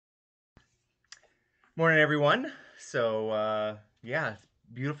Morning, everyone. Yeah,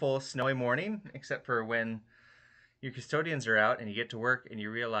 beautiful snowy morning, except for when your custodians are out and you get to work and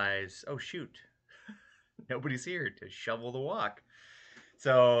you realize, oh shoot, nobody's here to shovel the walk.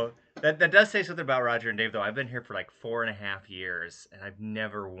 So that does say something about Roger and Dave, though. I've been here for like 4.5 years, and I've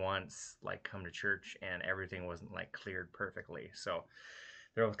never once like come to church and everything wasn't like cleared perfectly. So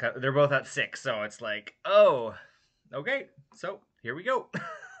they're both at 6, so it's like, oh, okay, so here we go.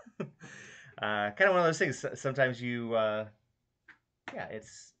 Kind of one of those things. Sometimes yeah,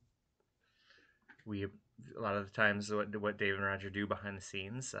 it's we a lot of the times what Dave and Roger do behind the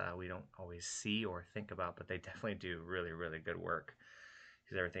scenes, we don't always see or think about, but they definitely do really really good work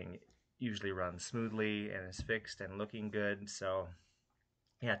because everything usually runs smoothly and is fixed and looking good. So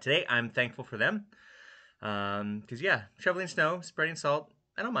yeah, today I'm thankful for them because yeah, shoveling snow, spreading salt,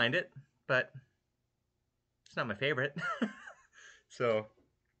 I don't mind it, but it's not my favorite. So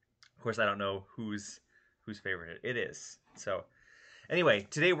of course I don't know whose favorite it is. So anyway,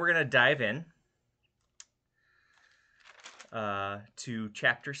 today we're gonna dive in to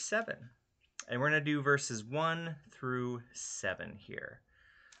chapter 7. And we're going to do verses 1 through 7 here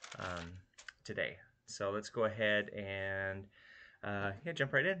um, today. So let's go ahead and yeah,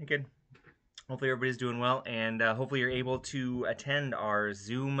 jump right in. Good. Hopefully everybody's doing well, and hopefully you're able to attend our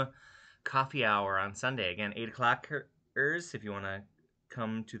Zoom coffee hour on Sunday. Again, 8 o'clockers if you want to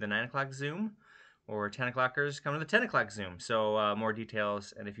come to the 9 o'clock Zoom, or 10 o'clockers come to the 10 o'clock Zoom. So more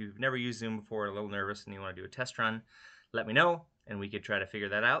details, and if you've never used Zoom before, a little nervous, and you want to do a test run, let me know, and we could try to figure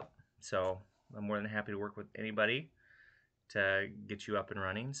that out. So I'm more than happy to work with anybody to get you up and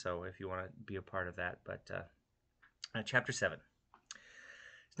running. So if you want to be a part of that, but chapter 7.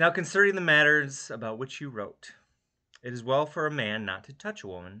 Now concerning the matters about which you wrote, it is well for a man not to touch a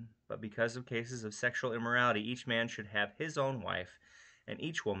woman, but because of cases of sexual immorality, each man should have his own wife, and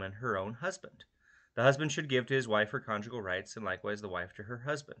each woman her own husband. The husband should give to his wife her conjugal rights, and likewise the wife to her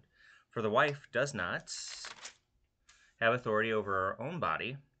husband. For the wife does not have authority over her own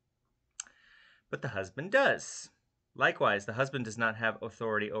body, but the husband does. Likewise, the husband does not have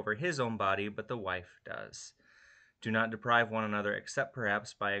authority over his own body, but the wife does. Do not deprive one another, except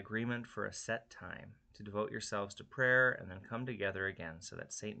perhaps by agreement for a set time, to devote yourselves to prayer and then come together again, so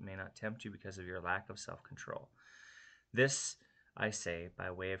that Satan may not tempt you because of your lack of self-control. This I say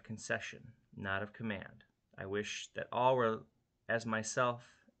by way of concession, not of command. I wish that all were as myself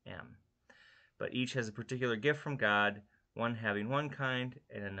am, but each has a particular gift from God, one having one kind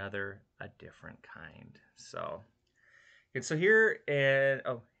and another a different kind. So, and so here, and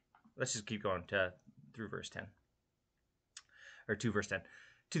oh, let's just keep going through verse 10, or 2 verse 10.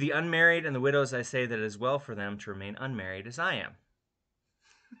 To the unmarried and the widows I say that it is well for them to remain unmarried as I am.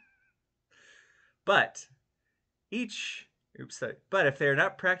 But but if they are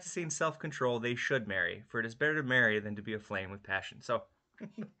not practicing self-control, they should marry, for it is better to marry than to be aflame with passion. So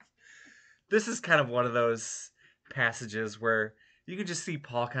this is kind of one of those passages where you can just see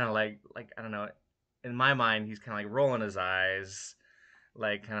Paul kind of like I don't know, in my mind he's kind of like rolling his eyes,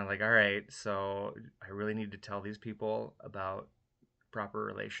 like kind of like, all right, so I really need to tell these people about proper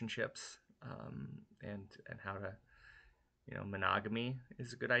relationships, and how to, monogamy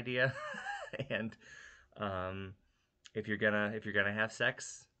is a good idea, and um, if you're gonna have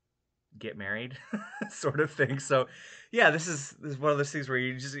sex, get married, sort of thing. So yeah, this is one of those things where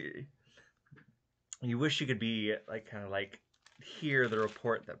you wish you could be like kind of like hear the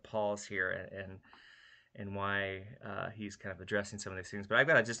report that Paul's here, and why he's kind of addressing some of these things. But I've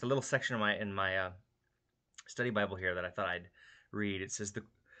got just a little section in my study Bible here that I thought I'd read. It says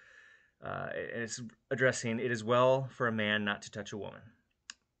and it's addressing, it is well for a man not to touch a woman.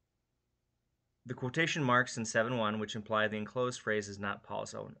 The quotation marks in 7:1, which imply the enclosed phrase is not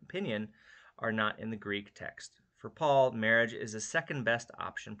Paul's own opinion, are not in the Greek text. For Paul, marriage is the second best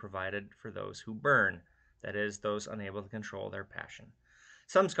option provided for those who burn, that is, those unable to control their passion.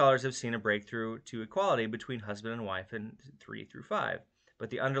 Some scholars have seen a breakthrough to equality between husband and wife in 3 through 5, but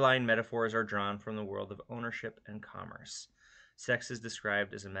the underlying metaphors are drawn from the world of ownership and commerce. Sex is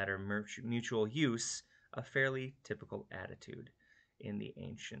described as a matter of mutual use, a fairly typical attitude in the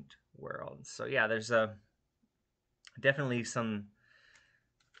ancient world. So yeah, there's definitely some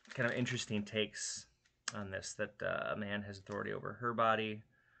kind of interesting takes on this, that a man has authority over her body,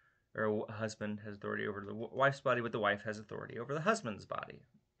 or a husband has authority over the wife's body, but the wife has authority over the husband's body.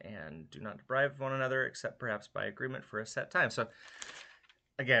 And do not deprive one another, except perhaps by agreement for a set time. So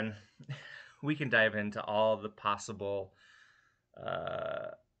again, we can dive into all the possible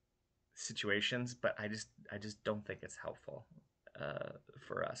situations, but I just don't think it's helpful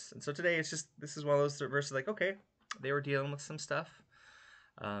for us. And so today this is one of those verses like, okay, they were dealing with some stuff.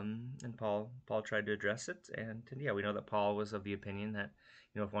 And Paul tried to address it, and yeah, we know that Paul was of the opinion that,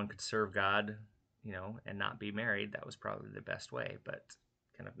 if one could serve God, and not be married, that was probably the best way. But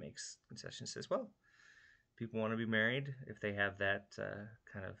kind of makes concessions, says, well, people want to be married if they have that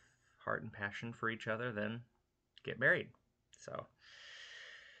kind of heart and passion for each other, then get married. So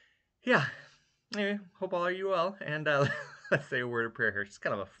yeah. Anyway, hope all are you well, and let's say a word of prayer here. It's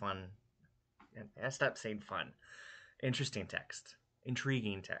kind of a fun, I stopped saying fun, interesting text,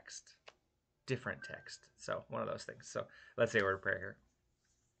 intriguing text, different text. So one of those things. So let's say a word of prayer here.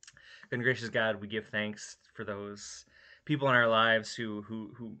 Good and gracious God, we give thanks for those people in our lives who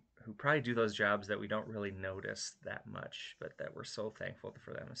probably do those jobs that we don't really notice that much, but that we're so thankful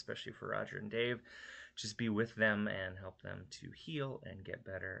for them, especially for Roger and Dave. Just be with them and help them to heal and get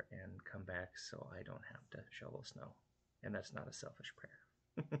better and come back so I don't have to shovel snow. And that's not a selfish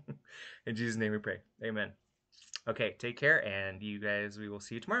prayer. In Jesus' name we pray. Amen. Okay, take care, and you guys, we will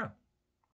see you tomorrow.